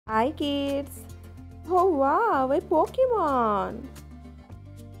Hi kids! Oh wow, a Pokemon!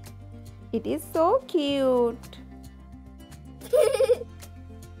 It is so cute!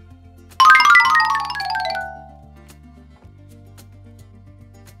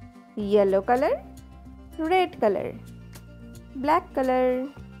 Yellow color, red color, black color.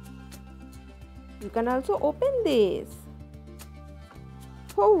 You can also open this.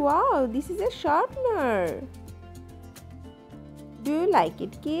 Oh wow, this is a sharpener. Do you like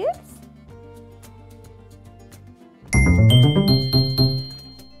it, kids?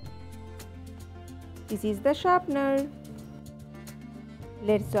 This is the sharpener.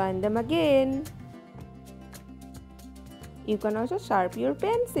 Let's join them again. You can also sharpen your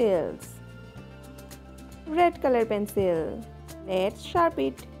pencils. Red color pencil. Let's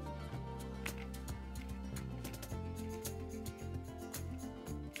sharpen it.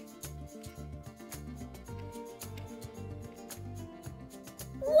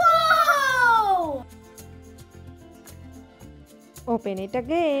 Wow! Open it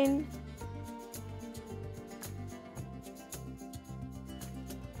again.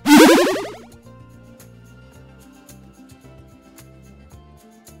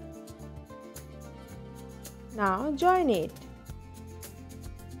 Now join it.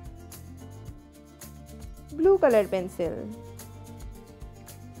 Blue color pencil.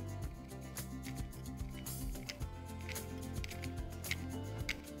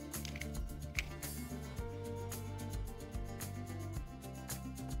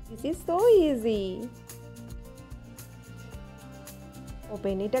 This is so easy.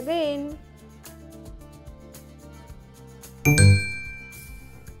 Open it again.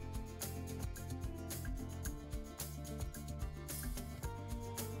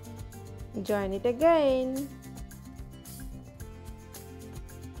 Join it again.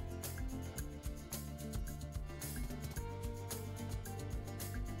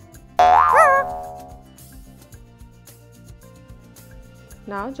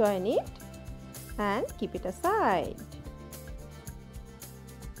 Now join it and keep it aside.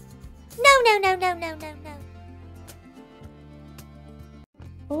 No.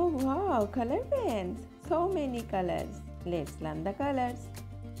 Oh wow, color pens! So many colors. Let's learn the colors.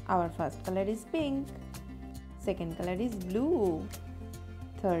 Our first color is pink. Second color is blue.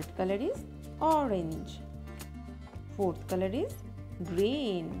 Third color is orange. Fourth color is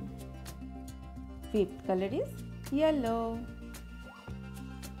green. Fifth color is yellow.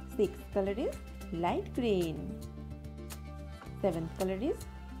 Sixth color is light green. Seventh color is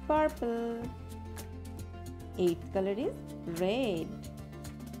purple. Eighth color is red.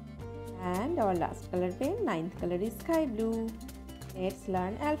 And our last color pen, ninth color is sky blue. Let's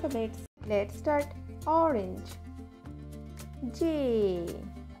learn alphabets. Let's start. Orange. J.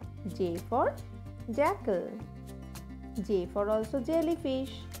 J for jackal. J for also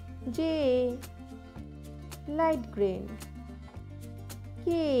jellyfish. J. Light green.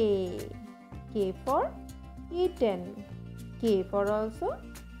 K. K for kitten. K for also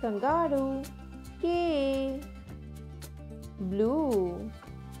kangaroo. K. Blue.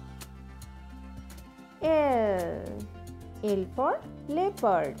 L. L for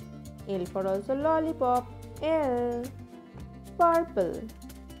leopard. L for also lollipop. L. Purple.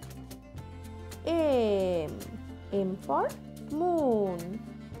 M. M for moon.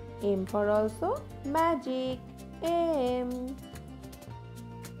 M for also magic. M.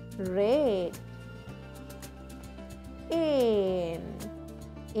 Red. N.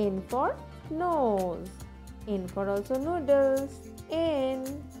 N for nose. N for also noodles. N.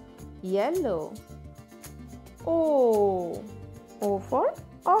 Yellow. O. O for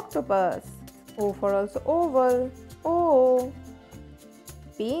octopus. O for also oval. O.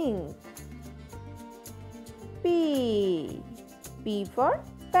 Pink. P. P for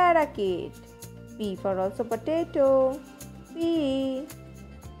parakeet. P for also potato. P.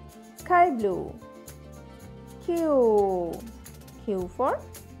 Sky blue. Q. Q for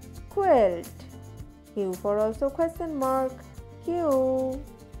quilt. Q for also question mark. Q.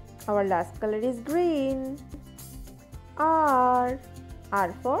 Our last color is green. R.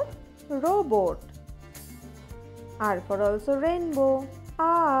 R for robot. R for also rainbow.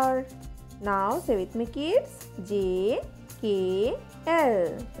 R. Now say with me kids. J, K,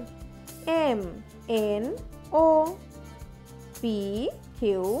 L, M, N, O, P,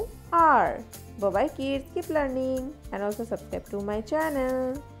 Q, R. Bye bye kids. Keep learning and also subscribe to my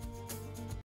channel.